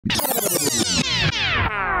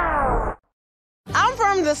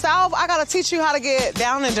the South, I gotta teach you how to get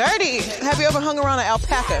down and dirty. Have you ever hung around an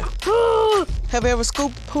alpaca? Have you ever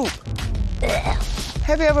scooped poop?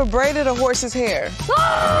 Have you ever braided a horse's hair?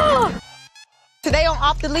 Today on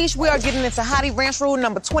Off the Leash, we are getting into Hottie Ranch rule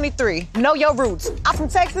number 23. Know your roots. I'm from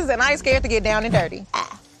Texas and I ain't scared to get down and dirty.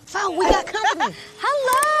 So we got company.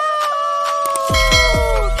 Hello!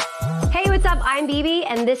 Hey, what's up? I'm BB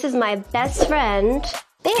and this is my best friend,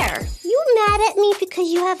 Bear. You mad at me because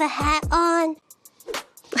you have a hat on?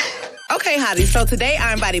 Okay, Hottie, so today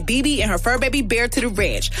I invited BB and her fur baby Bear to the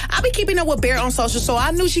ranch. I'll be keeping up with Bear on social, so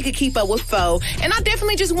I knew she could keep up with Foe. And I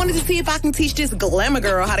definitely just wanted to see if I can teach this glamour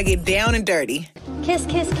girl how to get down and dirty. Kiss,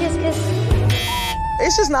 kiss, kiss, kiss.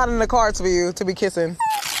 It's just not in the cards for you to be kissing.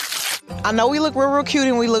 I know we look real cute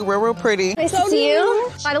and we look real pretty. Nice to see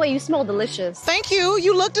you. By the way, you smell delicious. Thank you.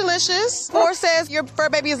 You look delicious. Or says your fur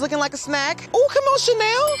baby is looking like a snack. Oh, come on,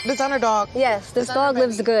 Chanel. Designer dog. Yes, this dog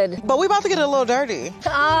lives good. But we about to get a little dirty.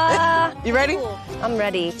 You ready? I'm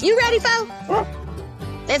ready. You ready, Fo?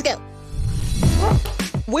 Let's go.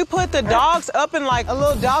 We put the dogs up in like a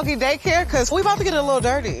little doggy daycare because we about to get a little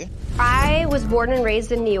dirty. I was born and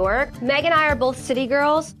raised in New York. Meg and I are both city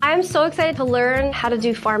girls. I'm so excited to learn how to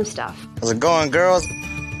do farm stuff. How's it going, girls?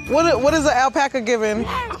 What is the alpaca giving?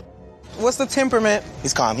 What's the temperament?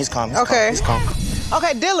 He's calm. He's calm. Okay. He's calm.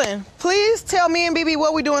 Okay, Dylan, please tell me and BB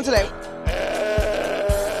what we doing today.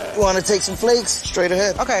 You want to take some flakes? Straight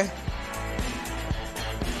ahead. Okay.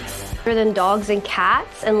 Better than dogs and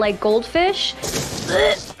cats and like goldfish.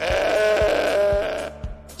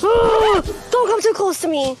 Don't come too close to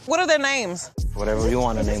me. What are their names? Whatever you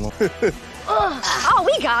want to name them. Oh,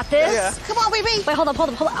 we got this. Yeah. Come on, BB. Wait, hold up.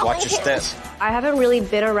 Oh, Watch your steps. I haven't really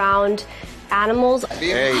been around animals.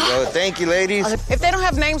 There you go. Thank you, ladies. If they don't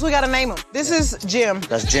have names, we gotta name them. This is Jim.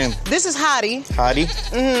 That's Jim. This is Hottie. Hottie?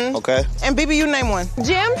 Mm-hmm. Okay. And BB, you name one.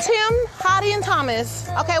 Jim, Tim, Hottie, and Thomas.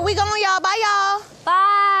 Okay, we going, y'all. Bye, y'all.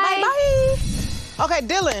 Bye. Bye. Okay,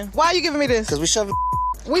 Dylan, why are you giving me this? Because we shoveling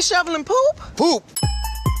We shoveling poop? poop.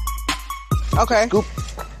 Okay. Scoop.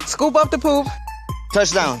 Scoop up the poop.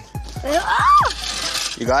 Touchdown.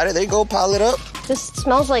 You got it? There you go. Pile it up. This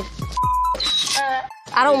smells like...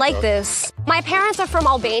 I don't like this. My parents are from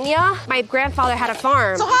Albania. My grandfather had a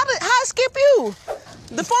farm. So how I skip you?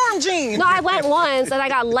 The farm gene. No, I went once and I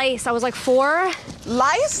got lice. I was like 4.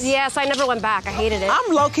 Lice? Yeah, so I never went back. I hated it.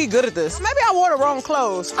 I'm low-key good at this. Maybe I wore the wrong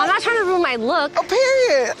clothes. I'm not trying to ruin my look. Oh,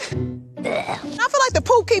 period. I feel like the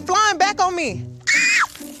poop keep flying back on me.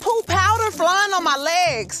 Poop powder flying on my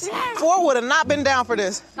legs. 4 would have not been down for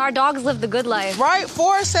this. Our dogs live the good life. Right?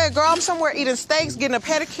 4 said, girl, I'm somewhere eating steaks, getting a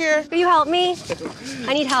pedicure. Will you help me?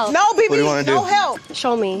 I need help. No, BB, What do you wanna no do? help.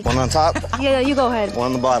 Show me. One on top, Yeah, you go ahead. one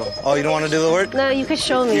on the bottom. Oh, you don't want to do the work? No, you could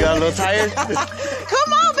show me. You got a little tired?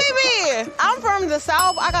 Come on, BB. I'm from the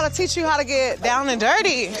South. I gotta teach you how to get down and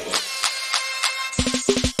dirty.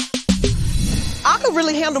 I could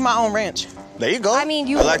really handle my own ranch. There you go. I mean,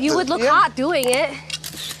 you would look Yeah. hot doing it.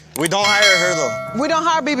 We don't hire her, though. We don't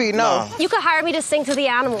hire BB, no. You could hire me to sing to the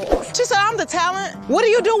animals. She said I'm the talent. What do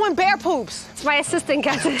you do when Bear poops? My assistant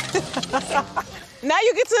gets it. Now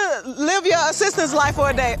you get to live your assistant's life for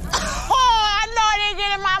a day. Oh, I know it didn't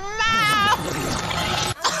get in my mouth.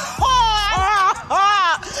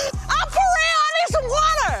 I'm for real, I need some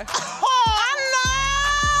water. Oh, I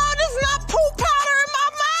know, there's not poop powder in my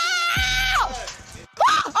mouth.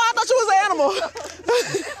 Oh, I thought you was an animal.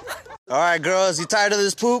 All right, girls, you tired of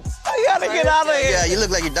this poop? You gotta get out of here. Yeah, you look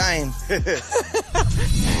like you're dying. Do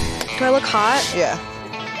I look hot? Yeah.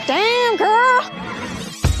 Damn, girl.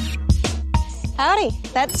 Howdy,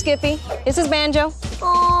 that's Skippy. This is Banjo.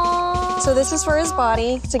 Aww. So this is for his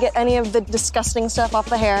body, to get any of the disgusting stuff off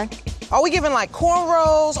the hair. Are we giving like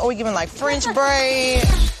cornrows? Are we giving like French braid?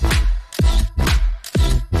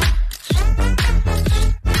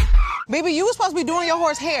 Baby, you were supposed to be doing your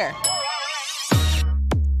horse hair.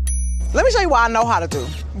 Let me show you what I know how to do.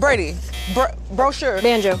 Brady, brochure.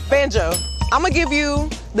 Banjo. Banjo. I'm gonna give you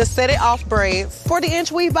the set it off braids for the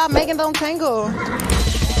inch weave by Megan Don't Tangle.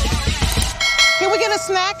 Can we get a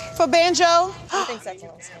snack for Banjo? I think that's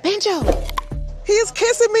awesome. Banjo, he is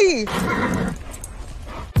kissing me.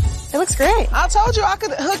 It looks great. I told you I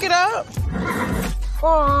could hook it up.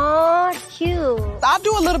 Aw, cute. I'll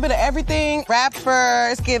do a little bit of everything.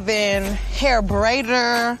 Rappers, giving hair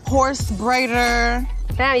braider, horse braider.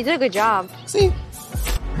 Damn, you did a good job. See?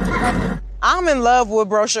 I'm in love with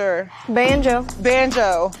brochure. Banjo.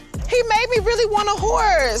 Banjo. He made me really want a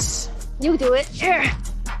horse. You do it. Here.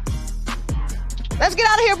 Let's get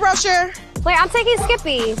out of here, brochure. Wait, I'm taking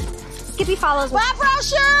Skippy. Skippy follows me. Bye,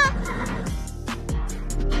 brochure.